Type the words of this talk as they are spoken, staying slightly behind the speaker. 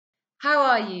How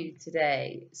are you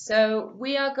today? So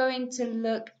we are going to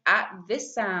look at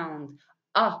this sound.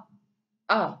 Ah,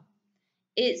 ah.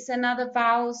 It's another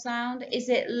vowel sound. Is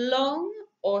it long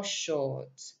or short?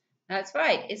 That's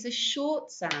right, it's a short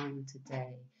sound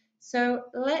today. So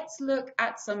let's look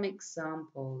at some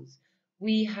examples.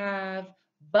 We have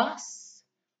bus,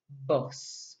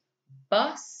 bus,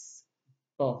 bus,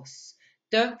 bus.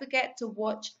 Don't forget to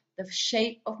watch the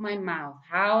shape of my mouth.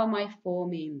 How am I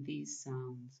forming these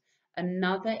sounds?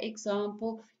 Another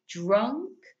example,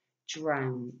 drunk,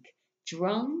 drank,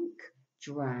 drunk,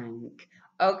 drank.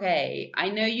 Okay, I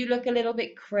know you look a little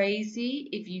bit crazy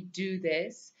if you do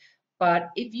this, but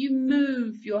if you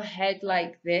move your head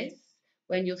like this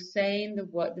when you're saying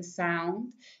the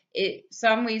sound,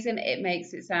 some reason it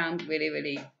makes it sound really,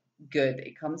 really good.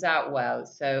 It comes out well.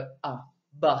 So,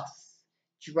 bus,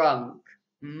 drunk,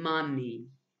 money.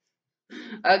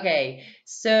 Okay,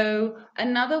 so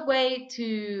another way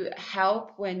to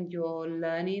help when you're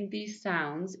learning these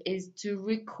sounds is to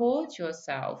record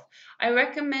yourself. I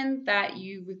recommend that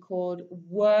you record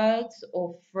words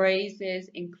or phrases,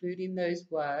 including those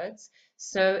words.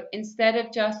 So instead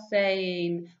of just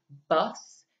saying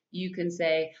bus, you can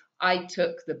say, I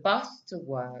took the bus to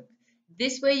work.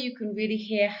 This way you can really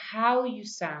hear how you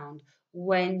sound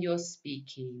when you're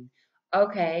speaking.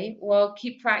 Okay, well,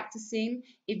 keep practicing.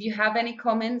 If you have any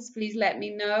comments, please let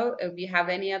me know. If you have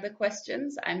any other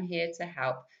questions, I'm here to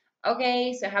help.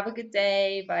 Okay, so have a good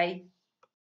day. Bye.